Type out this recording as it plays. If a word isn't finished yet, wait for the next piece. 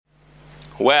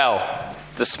Well,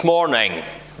 this morning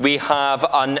we have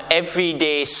an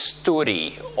everyday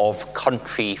story of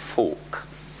country folk.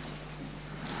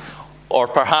 Or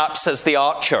perhaps, as the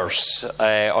Archers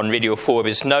on Radio 4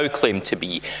 is now claimed to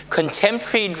be,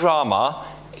 contemporary drama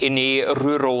in a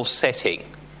rural setting.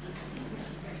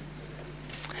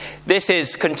 This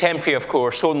is contemporary, of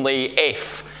course, only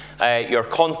if your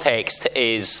context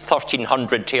is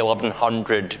 1300 to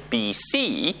 1100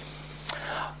 BC,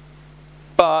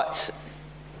 but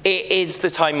it is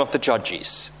the time of the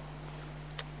Judges.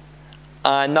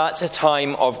 And that's a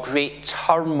time of great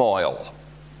turmoil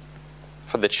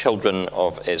for the children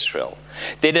of Israel.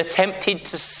 They'd attempted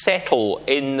to settle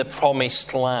in the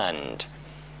promised land.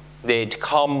 They'd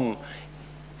come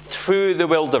through the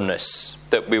wilderness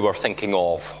that we were thinking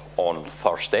of on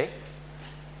Thursday,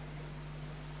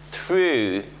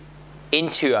 through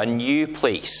into a new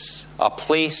place, a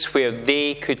place where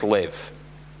they could live.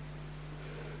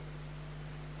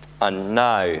 And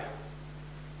now,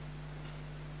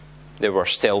 there were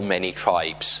still many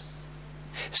tribes,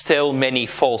 still many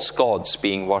false gods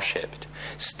being worshipped,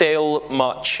 still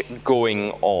much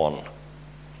going on.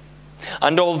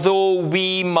 And although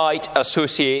we might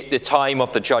associate the time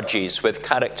of the Judges with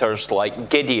characters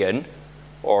like Gideon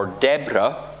or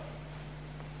Deborah,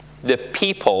 the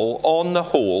people, on the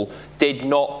whole, did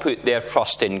not put their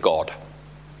trust in God.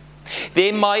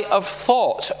 They might have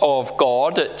thought of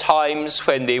God at times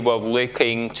when they were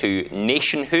looking to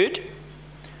nationhood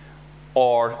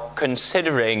or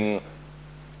considering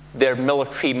their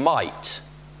military might.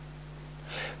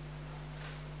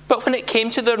 But when it came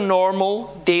to their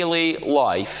normal daily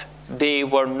life, they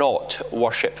were not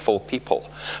worshipful people,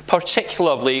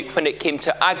 particularly when it came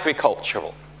to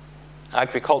agricultural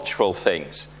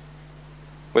things.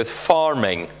 With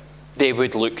farming, they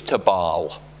would look to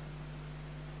Baal.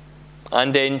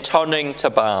 And in turning to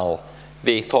Baal,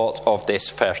 they thought of this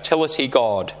fertility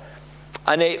god.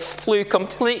 And it flew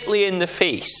completely in the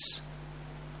face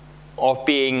of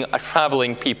being a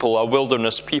travelling people, a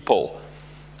wilderness people,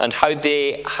 and how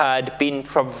they had been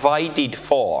provided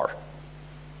for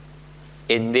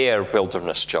in their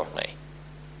wilderness journey.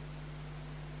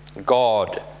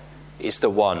 God is the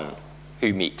one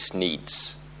who meets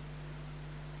needs.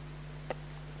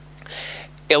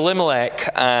 Elimelech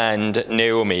and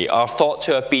Naomi are thought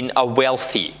to have been a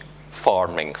wealthy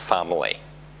farming family.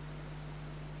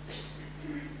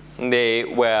 They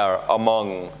were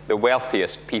among the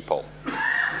wealthiest people,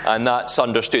 and that's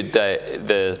understood.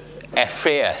 The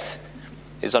Ephraith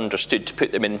is understood to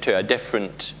put them into a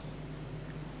different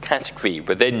category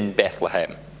within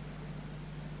Bethlehem.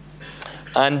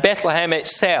 And Bethlehem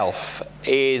itself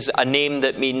is a name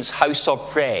that means house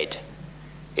of bread.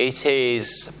 It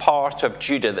is part of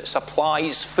Judah that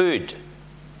supplies food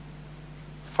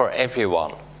for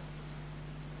everyone.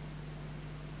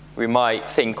 We might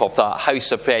think of that house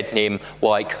of bread name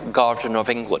like Garden of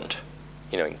England,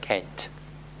 in Kent.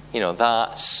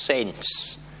 That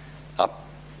sense,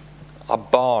 a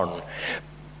barn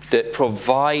that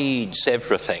provides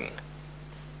everything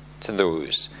to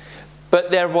those.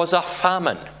 But there was a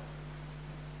famine.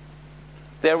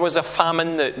 There was a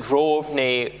famine that drove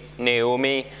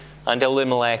Naomi and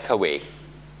Elimelech away.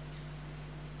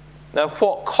 Now,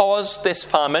 what caused this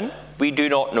famine, we do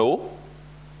not know.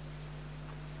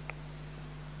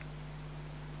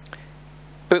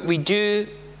 But we do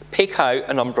pick out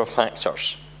a number of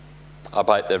factors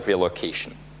about the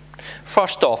relocation.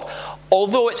 First off,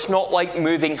 although it's not like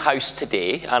moving house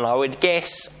today, and I would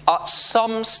guess at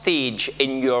some stage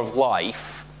in your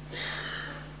life,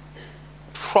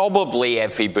 probably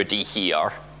everybody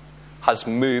here has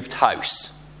moved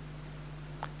house.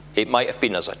 It might have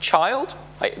been as a child,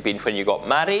 might have been when you got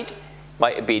married,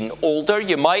 might have been older.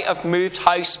 You might have moved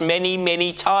house many,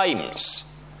 many times.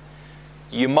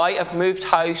 You might have moved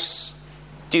house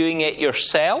doing it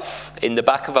yourself in the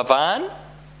back of a van,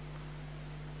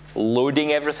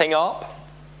 loading everything up.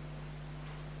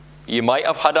 You might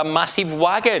have had a massive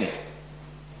wagon.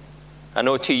 I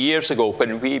know 2 years ago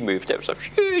when we moved, it was a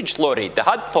huge lorry. They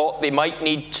had thought they might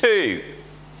need two,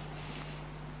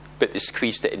 but they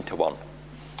squeezed it into one.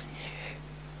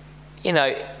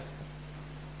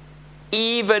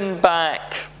 Even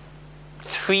back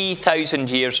 3,000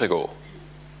 years ago,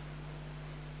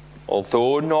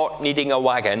 although not needing a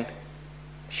wagon,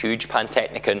 huge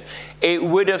Pantechnicon, it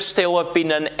would have still have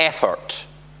been an effort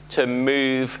to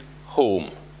move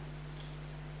home.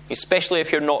 Especially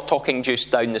if you're not talking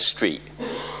just down the street.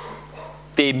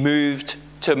 They moved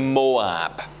to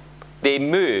Moab. They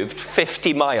moved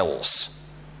 50 miles,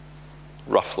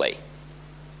 roughly.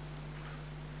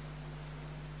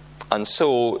 And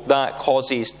so that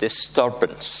causes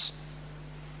disturbance.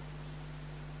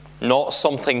 not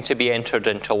something to be entered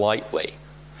into lightly.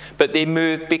 But they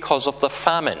moved because of the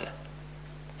famine.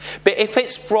 But if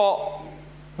it's brought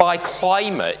by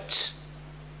climate,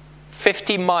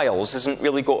 50 miles isn't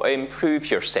really going to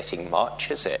improve your setting much,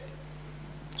 is it?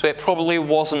 So it probably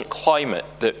wasn't climate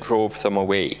that drove them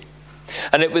away.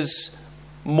 And it was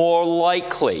more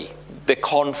likely the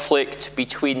conflict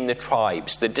between the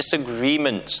tribes, the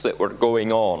disagreements that were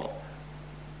going on.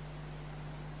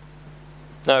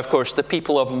 Now, of course, the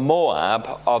people of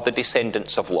Moab are the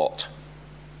descendants of Lot.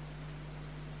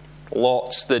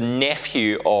 Lot's the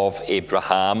nephew of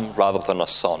Abraham rather than a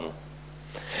son.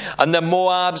 And the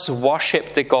Moabs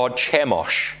worshipped the god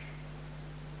Chemosh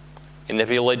in a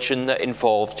religion that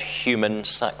involved human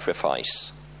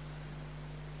sacrifice.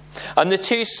 And the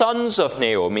two sons of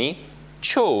Naomi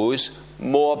chose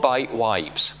Moabite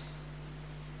wives.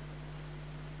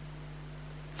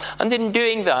 And in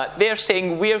doing that, they're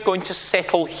saying, we're going to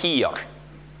settle here.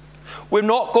 We're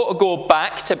not going to go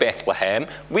back to Bethlehem.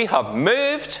 We have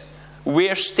moved.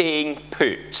 We're staying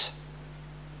put.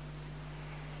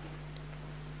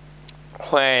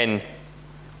 When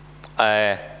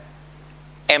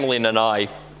Emmeline and I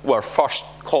were first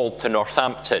called to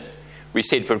Northampton, we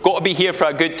said, we're going to be here for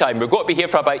a good time. We're going to be here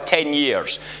for about 10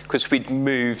 years, because we'd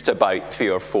moved about 3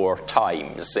 or 4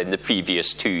 times in the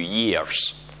previous 2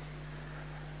 years.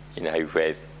 You know,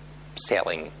 with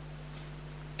selling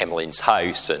Emmeline's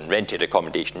house and rented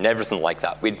accommodation and everything like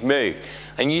that. We'd moved.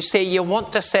 And you say you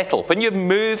want to settle. When you've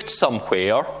moved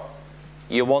somewhere,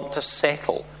 you want to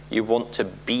settle. You want to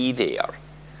be there.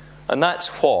 And that's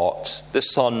what the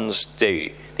sons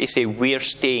do. They say, we're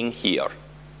staying here.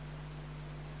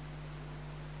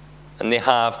 And they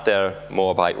have their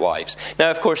Moabite wives.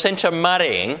 Now, of course,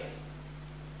 intermarrying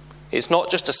is not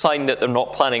just a sign that they're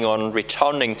not planning on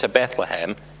returning to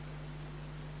Bethlehem.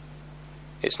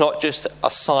 It's not just a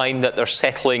sign that they're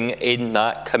settling in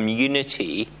that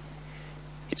community.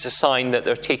 It's a sign that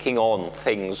they're taking on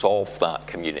things of that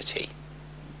community,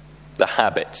 the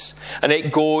habits. And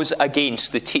it goes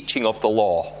against the teaching of the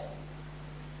law.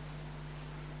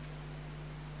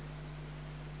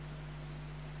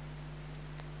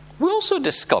 We also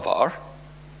discover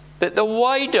that the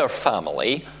wider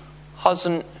family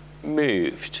hasn't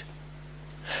moved.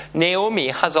 Naomi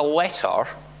has a letter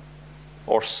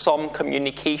or some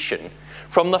communication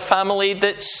from the family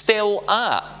that's still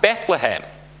at Bethlehem.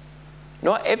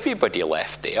 Not everybody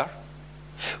left there.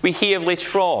 We hear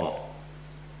later on,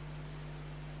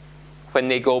 when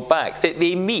they go back, that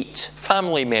they meet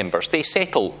family members. They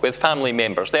settle with family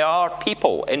members. There are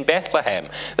people in Bethlehem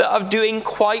that are doing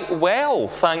quite well,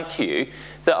 thank you,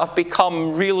 that have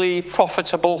become really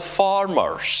profitable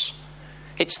farmers.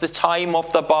 It's the time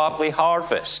of the barley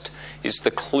harvest, is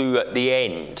the clue at the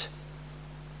end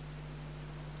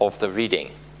of the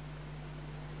reading.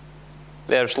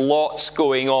 There's lots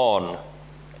going on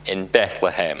in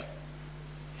Bethlehem.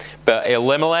 But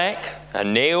Elimelech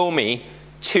and Naomi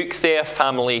took their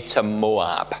family to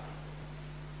Moab.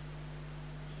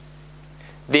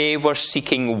 They were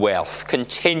seeking wealth,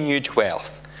 continued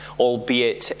wealth,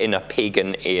 albeit in a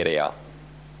pagan area.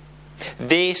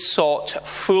 They sought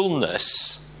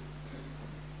fullness,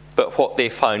 but what they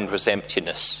found was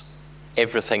emptiness.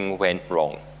 Everything went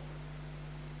wrong.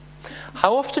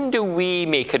 How often do we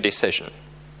make a decision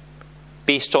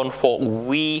based on what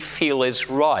we feel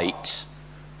is right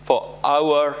for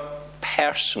our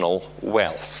personal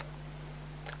wealth,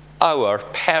 our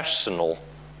personal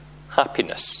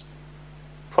happiness?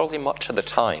 Probably much of the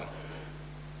time.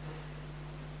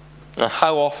 Now,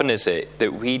 how often is it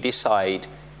that we decide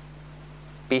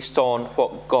based on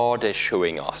what God is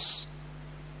showing us,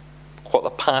 what the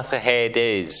path ahead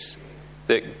is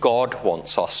that God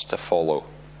wants us to follow?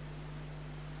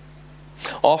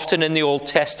 Often in the Old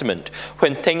Testament,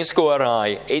 when things go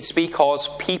awry, it's because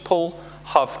people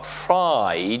have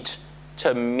tried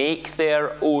to make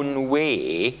their own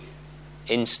way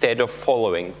instead of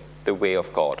following the way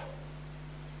of God.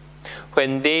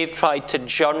 When they've tried to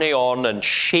journey on and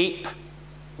shape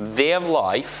their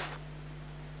life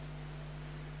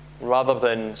rather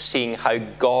than seeing how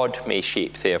God may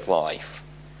shape their life,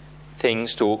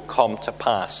 things don't come to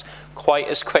pass quite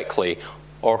as quickly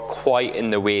or quite in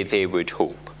the way they would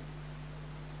hope.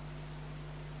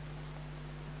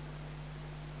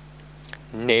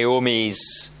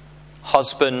 Naomi's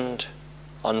husband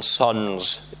and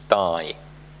sons die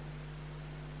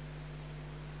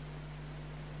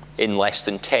in less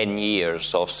than 10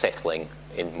 years of settling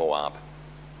in Moab.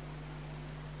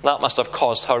 That must have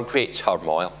caused her great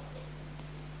turmoil,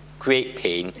 great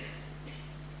pain.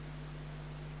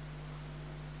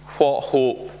 What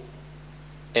hope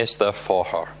is there for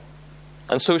her?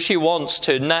 And so she wants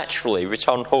to naturally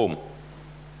return home.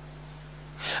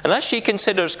 And as she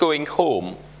considers going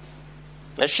home,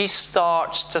 as she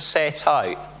starts to set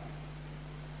out,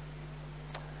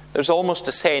 there's almost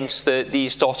a sense that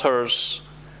these daughters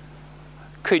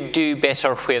could do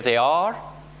better where they are,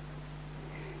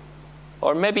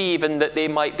 or maybe even that they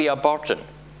might be a burden.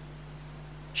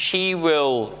 She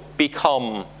will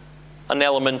become an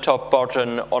element of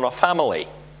burden on a family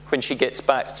when she gets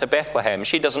back to Bethlehem.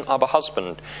 She doesn't have a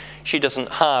husband. She doesn't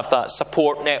have that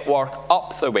support network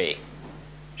up the way.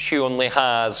 She only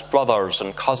has brothers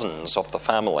and cousins of the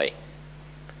family.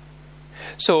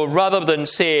 So rather than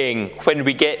saying, when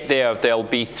we get there, there'll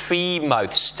be 3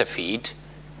 mouths to feed,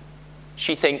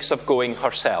 she thinks of going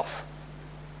herself.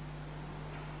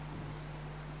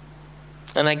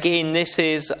 And again, this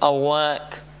is a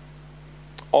lack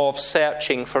of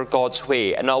searching for God's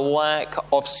way and a lack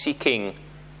of seeking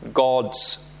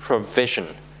God's provision.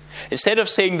 Instead of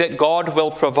saying that God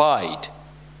will provide,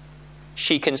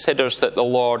 she considers that the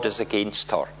Lord is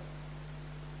against her.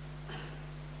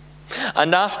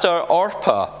 And after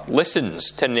Orpah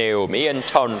listens to Naomi and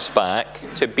turns back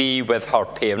to be with her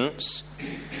parents,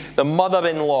 the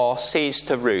mother-in-law says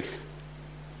to Ruth,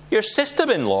 "Your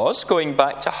sister-in-law's going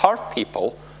back to her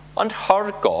people and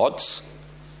her gods.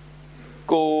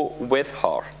 Go with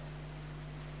her."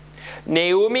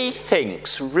 Naomi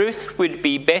thinks Ruth would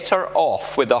be better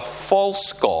off with a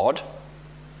false god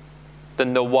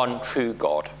than the one true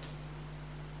God.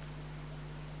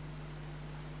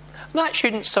 That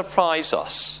shouldn't surprise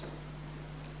us,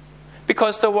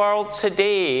 because the world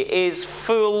today is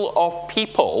full of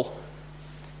people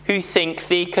who think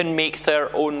they can make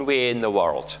their own way in the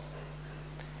world.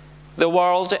 The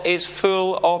world is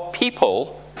full of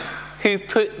people who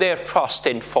put their trust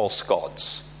in false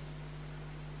gods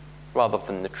rather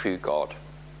than the true God.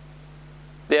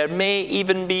 There may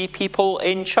even be people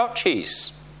in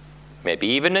churches, maybe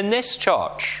even in this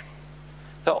church,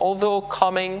 that although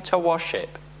coming to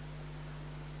worship,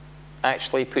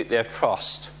 actually put their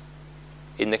trust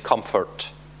in the comfort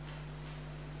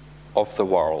of the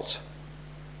world.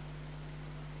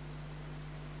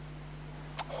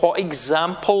 What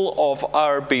example of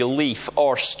our belief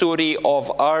or story of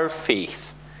our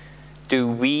faith do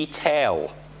we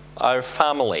tell our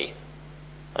family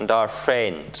and our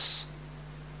friends?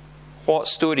 What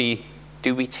story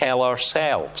do we tell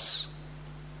ourselves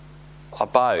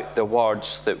about the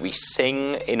words that we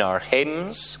sing in our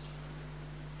hymns,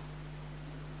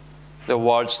 the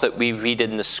words that we read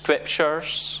in the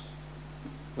scriptures,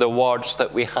 the words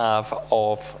that we have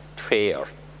of prayer?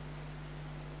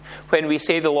 When we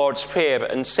say the Lord's Prayer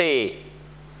and say,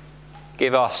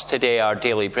 "Give us today our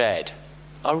daily bread,"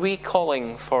 are we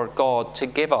calling for God to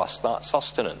give us that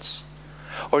sustenance?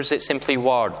 Or is it simply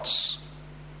words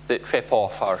that trip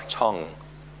off our tongue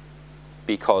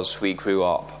because we grew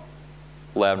up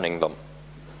learning them?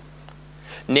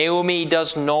 Naomi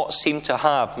does not seem to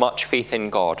have much faith in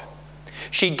God.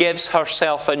 She gives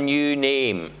herself a new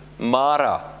name,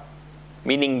 Mara,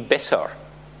 meaning bitter,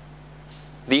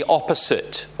 the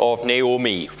opposite of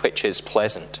Naomi, which is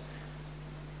pleasant.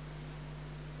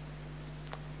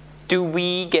 Do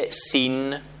we get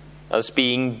seen as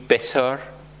being bitter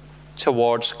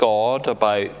towards God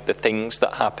about the things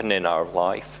that happen in our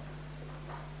life?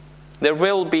 There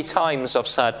will be times of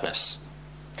sadness.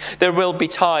 There will be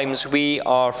times we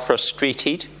are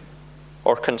frustrated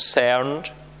or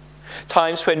concerned,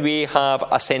 times when we have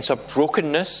a sense of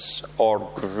brokenness or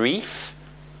grief.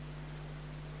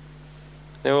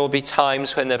 There will be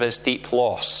times when there is deep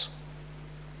loss,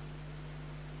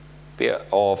 be it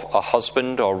of a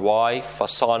husband or wife, a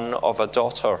son, of a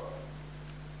daughter,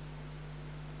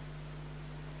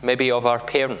 maybe of our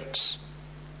parents.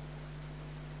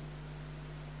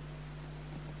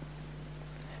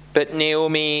 But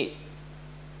Naomi,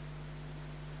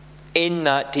 in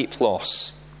that deep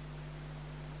loss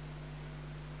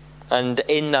and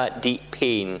in that deep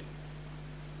pain,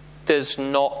 does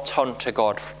not turn to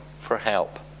God for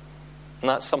help. And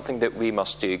that's something that we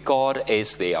must do. God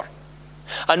is there.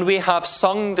 And we have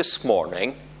sung this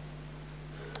morning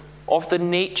of the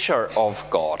nature of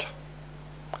God.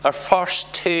 Our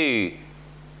first 2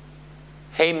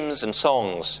 hymns and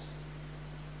songs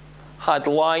had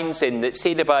lines in that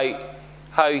said about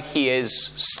how he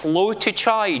is slow to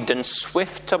chide and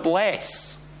swift to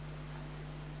bless.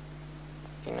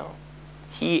 You know,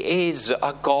 he is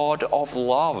a God of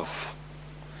love.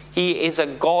 He is a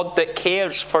God that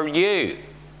cares for you.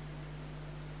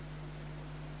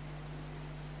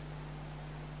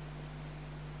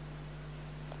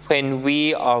 When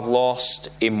we are lost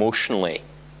emotionally,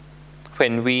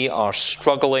 when we are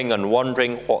struggling and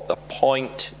wondering what the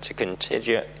point to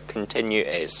continue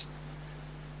is,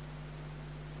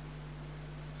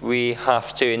 we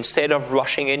have to, instead of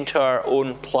rushing into our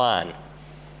own plan,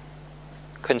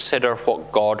 consider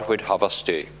what God would have us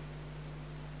do,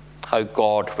 how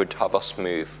God would have us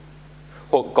move,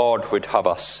 what God would have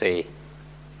us say.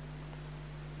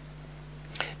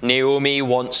 Naomi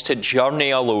wants to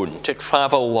journey alone, to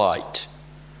travel light,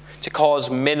 to cause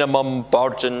minimum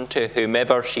burden to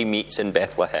whomever she meets in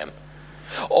Bethlehem.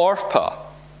 Orpah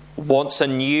wants a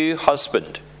new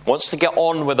husband, wants to get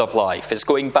on with her life, is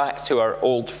going back to her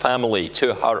old family,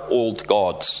 to her old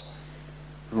gods.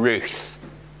 Ruth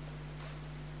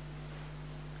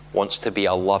wants to be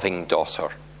a loving daughter.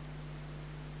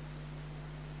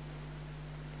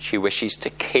 She wishes to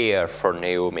care for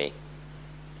Naomi.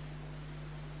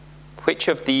 Which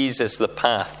of these is the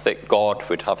path that God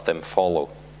would have them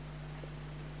follow?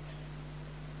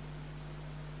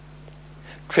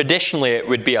 Traditionally, it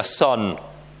would be a son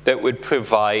that would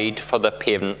provide for the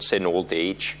parents in old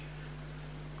age,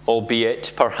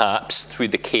 albeit perhaps through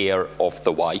the care of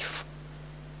the wife.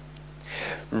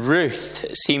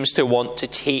 Ruth seems to want to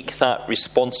take that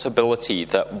responsibility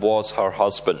that was her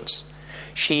husband's.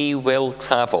 She will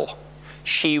travel.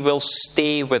 She will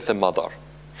stay with the mother.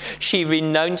 She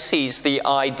renounces the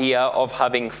idea of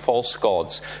having false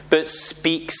gods, but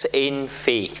speaks in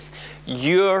faith.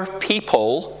 Your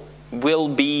people will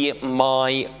be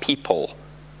my people,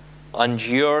 and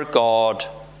your God,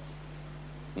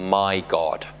 my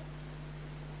God.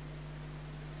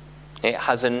 It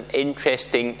has an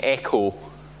interesting echo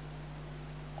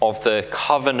of the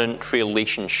covenant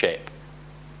relationship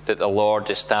that the Lord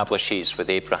establishes with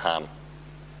Abraham.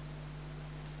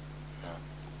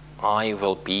 I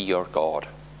will be your God.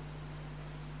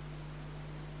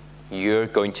 You're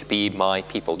going to be my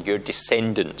people. Your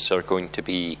descendants are going to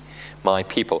be my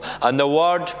people. And the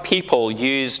word people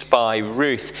used by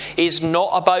Ruth is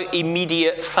not about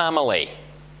immediate family.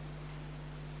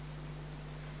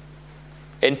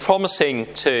 In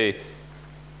promising to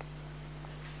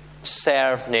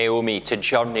serve Naomi, to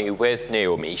journey with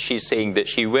Naomi, she's saying that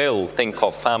she will think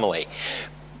of family.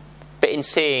 But in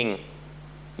saying,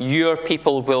 your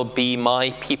people will be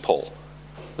my people,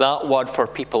 that word for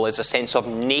people is a sense of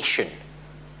nation.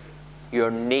 Your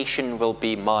nation will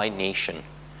be my nation.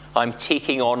 I'm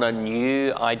taking on a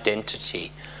new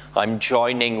identity. I'm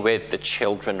joining with the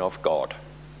children of God.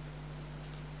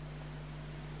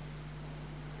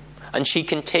 And she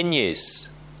continues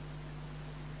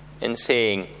in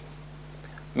saying,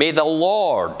 may the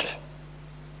Lord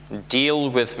deal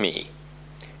with me,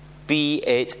 be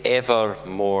it ever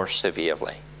more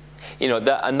severely. You know,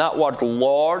 that word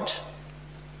Lord,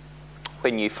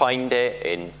 when you find it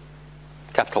in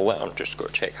capital letter, I'm just going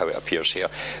to check how it appears here,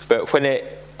 but when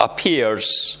it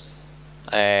appears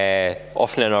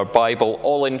often in our Bible,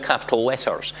 all in capital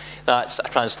letters, that's a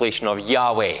translation of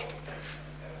Yahweh,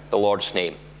 the Lord's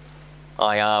name.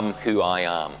 I am who I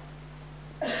am.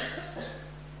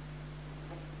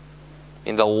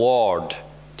 In the Lord,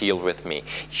 deal with me.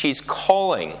 She's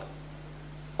calling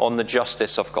on the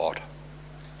justice of God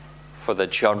for the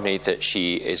journey that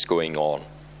she is going on.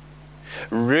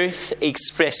 Ruth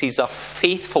expresses a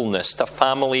faithfulness to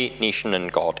family, nation,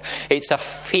 and God. It's a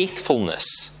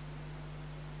faithfulness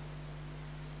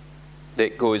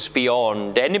that goes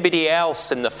beyond anybody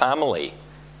else in the family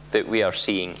that we are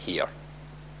seeing here.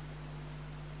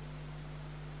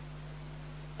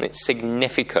 It's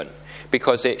significant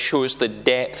because it shows the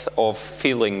depth of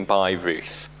feeling by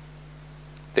Ruth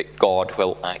that God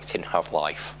will act in her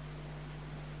life.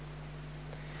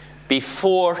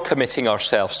 Before committing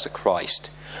ourselves to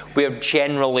Christ, we're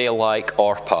generally like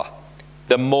Orpah,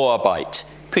 the Moabite,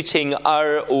 putting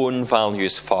our own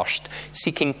values first,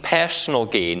 seeking personal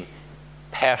gain,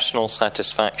 personal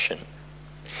satisfaction.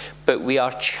 But we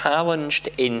are challenged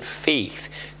in faith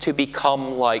to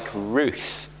become like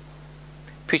Ruth,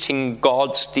 putting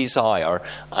God's desire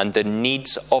and the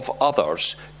needs of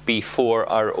others before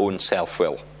our own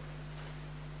self-will.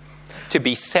 To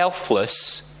be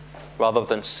selfless rather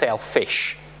than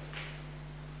selfish.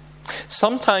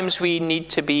 Sometimes we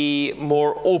need to be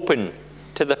more open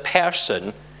to the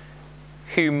person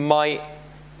who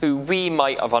we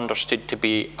might have understood to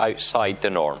be outside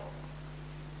the norm.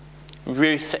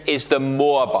 Ruth is the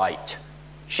Moabite.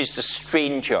 She's the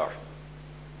stranger.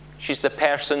 She's the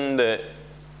person that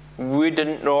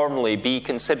wouldn't normally be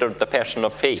considered the person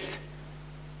of faith.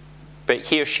 But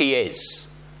here she is,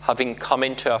 having come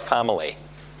into a family,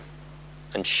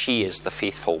 and she is the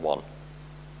faithful one.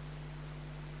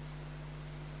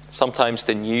 Sometimes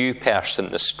the new person,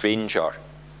 the stranger,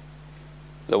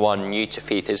 the one new to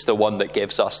faith, is the one that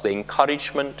gives us the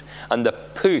encouragement and the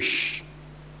push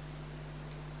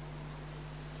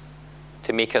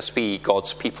to make us be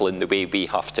God's people in the way we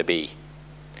have to be.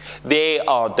 They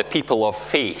are the people of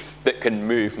faith that can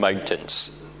move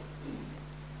mountains,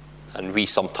 and we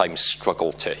sometimes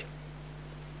struggle to.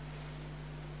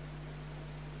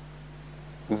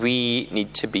 We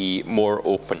need to be more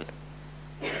open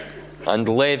and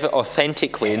live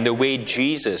authentically in the way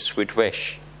Jesus would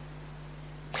wish.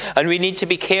 And we need to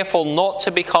be careful not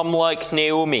to become like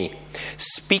Naomi,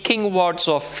 speaking words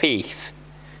of faith,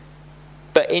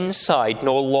 but inside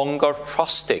no longer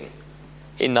trusting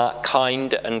in that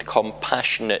kind and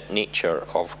compassionate nature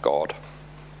of God.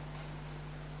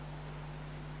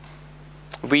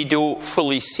 We don't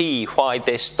fully see why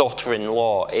this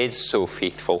daughter-in-law is so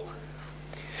faithful.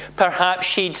 Perhaps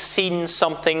she'd seen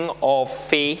something of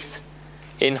faith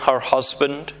in her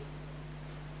husband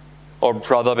or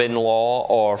brother-in-law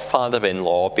or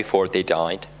father-in-law before they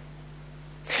died.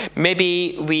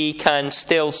 Maybe we can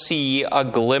still see a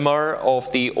glimmer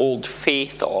of the old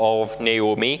faith of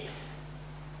Naomi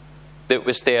that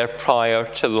was there prior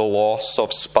to the loss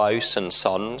of spouse and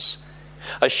sons,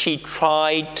 as she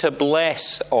tried to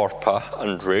bless Orpah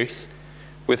and Ruth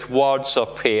with words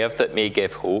of prayer that may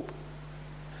give hope.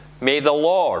 May the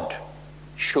Lord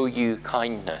show you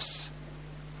kindness.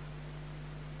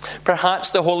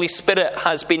 Perhaps the Holy Spirit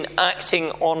has been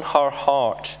acting on her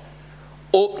heart,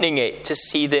 opening it to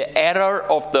see the error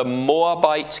of the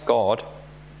Moabite God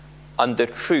and the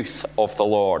truth of the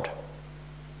Lord.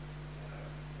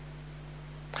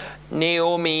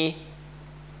 Naomi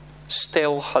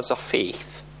still has a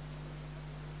faith.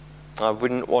 I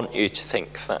wouldn't want you to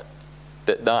think that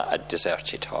had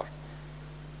deserted her.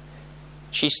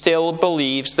 She still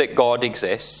believes that God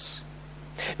exists.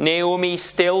 Naomi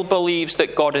still believes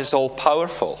that God is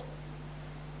all-powerful.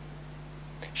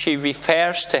 She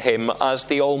refers to him as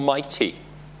the Almighty.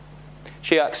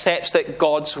 She accepts that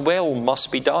God's will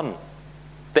must be done,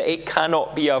 that it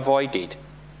cannot be avoided.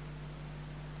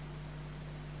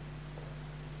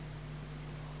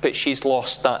 But she's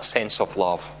lost that sense of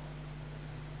love.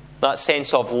 That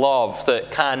sense of love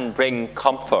that can bring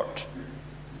comfort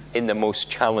in the most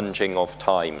challenging of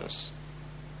times.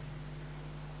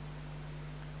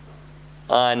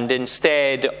 And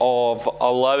instead of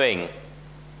allowing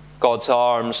God's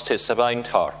arms to surround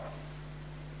her,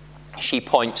 she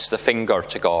points the finger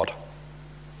to God.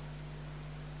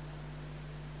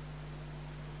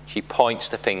 She points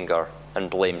the finger and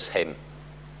blames him.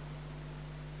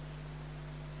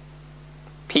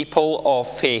 People of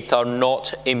faith are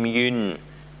not immune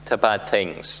to bad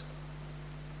things,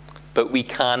 but we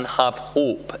can have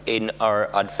hope in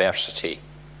our adversity.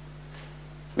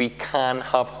 We can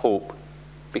have hope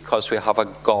because we have a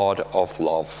God of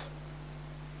love.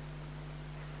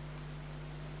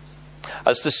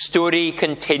 As the story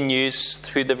continues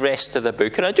through the rest of the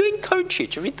book, and I do encourage you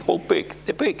to read the whole book.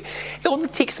 The book, it only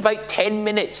takes about 10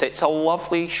 minutes. It's a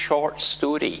lovely short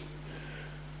story.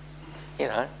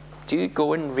 Do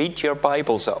go and read your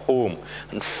Bibles at home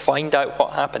and find out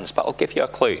what happens, but I'll give you a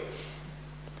clue.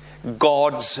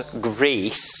 God's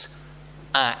grace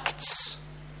acts.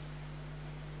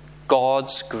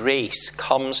 God's grace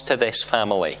comes to this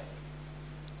family.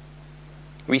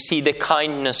 We see the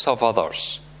kindness of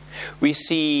others. We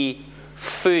see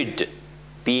food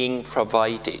being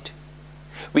provided.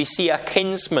 We see a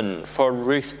kinsman for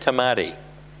Ruth to marry.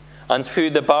 And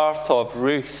through the birth of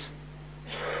Ruth's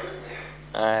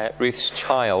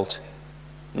child,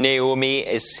 Naomi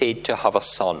is said to have a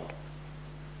son.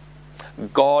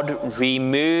 God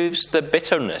removes the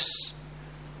bitterness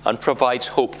and provides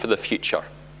hope for the future.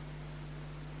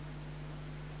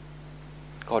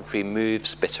 God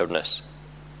removes bitterness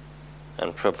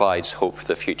and provides hope for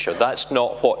the future. That's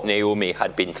not what Naomi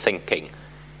had been thinking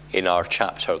in our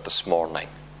chapter this morning.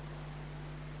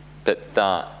 But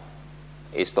that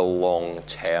is the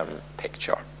long-term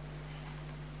picture.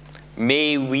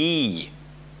 May we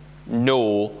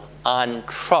know and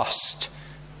trust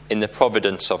in the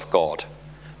providence of God,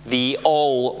 the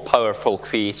all-powerful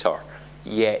Creator,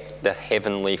 yet the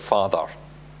Heavenly Father,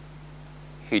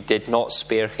 who did not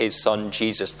spare his Son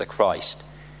Jesus the Christ,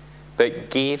 but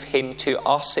gave him to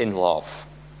us in love,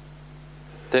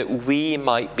 that we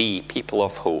might be people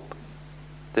of hope,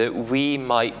 that we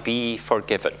might be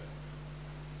forgiven,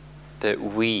 that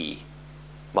we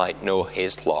might know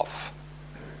his love.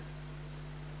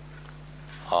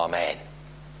 Amen.